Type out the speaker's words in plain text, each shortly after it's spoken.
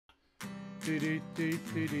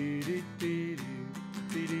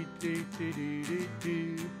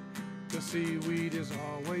The seaweed is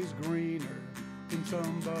always greener in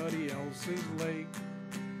somebody else's lake.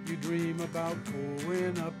 You dream about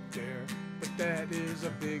going up there, but that is a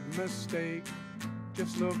big mistake.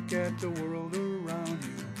 Just look at the world around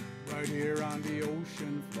you, right here on the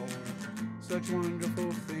ocean floor. Such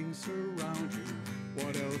wonderful things surround you.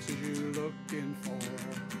 What else are you looking for?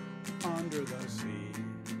 Under the sea,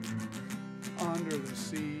 under the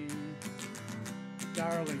sea.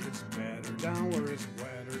 Darling, it's better down where it's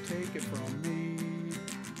wetter. Take it from me.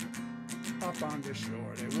 Up on the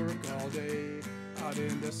shore they work all day. Out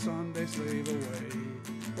in the sun they slave away,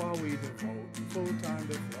 while we devote full time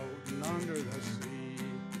to floating under the sea.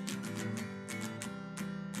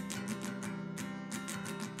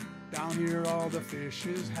 Down here all the fish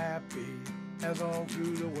is happy, as all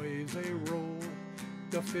through the waves they roll.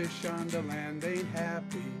 The fish on the land ain't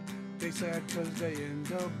happy, they sad 'cause they in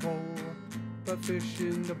the bowl. But fish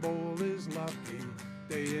in the bowl is lucky,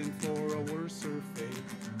 they in for a worser fate.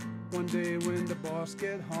 One day when the boss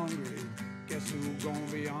get hungry, guess who gon'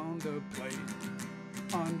 be on the plate?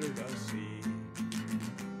 Under the sea,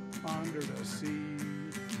 under the sea.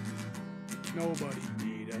 Nobody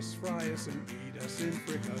beat us, fry us and eat us in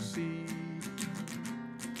fricassee.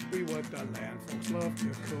 We what the land folks love to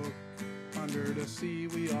cook. Under the sea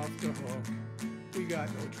we off the hook. We got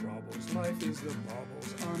no troubles, life is the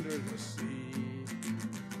bubbles. Under the sea,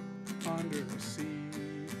 under the sea.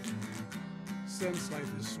 Since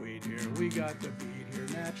life is sweet here, we got the beat here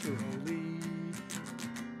naturally.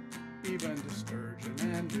 Even the sturgeon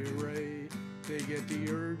and the ray, they get the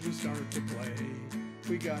urge and start to play.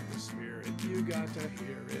 We got the spirit, you got to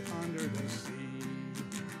hear it. Under the sea,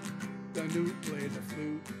 the newt play the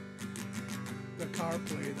flute, the carp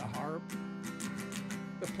play the harp,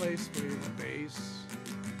 the place play the bass,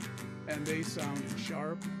 and they sounding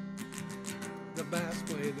sharp. The bass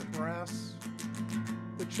play the brass,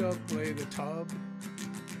 the chub play the tub,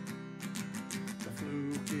 the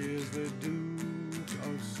fluke is the duke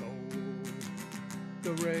of soul.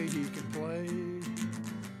 The ray he can play,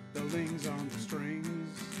 the ling's on the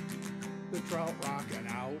strings, the trout rocking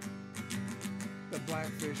out, the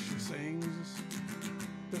blackfish he sings,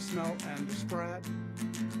 the smelt and the sprat,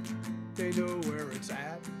 they know where it's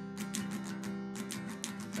at,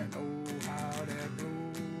 and oh how that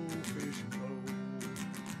blowfish blow.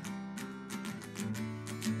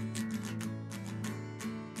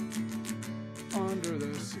 Under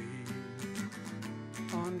the sea,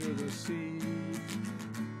 under the sea.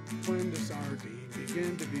 When the sardine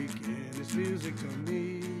begin, it's music to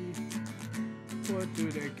me. What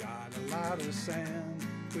do they got? A lot of sand.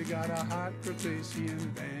 We got a hot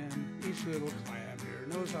Cretacean band. Each little clam here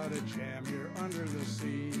knows how to jam here under the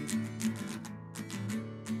sea.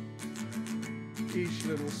 Each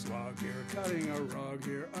little slug here cutting a rug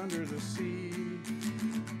here under the sea.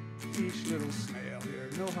 Each little snail here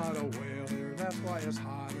know how to whale here. That's why it's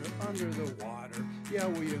hotter under the water. Yeah,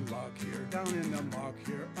 we in luck here, down in the muck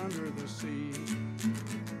here under the sea.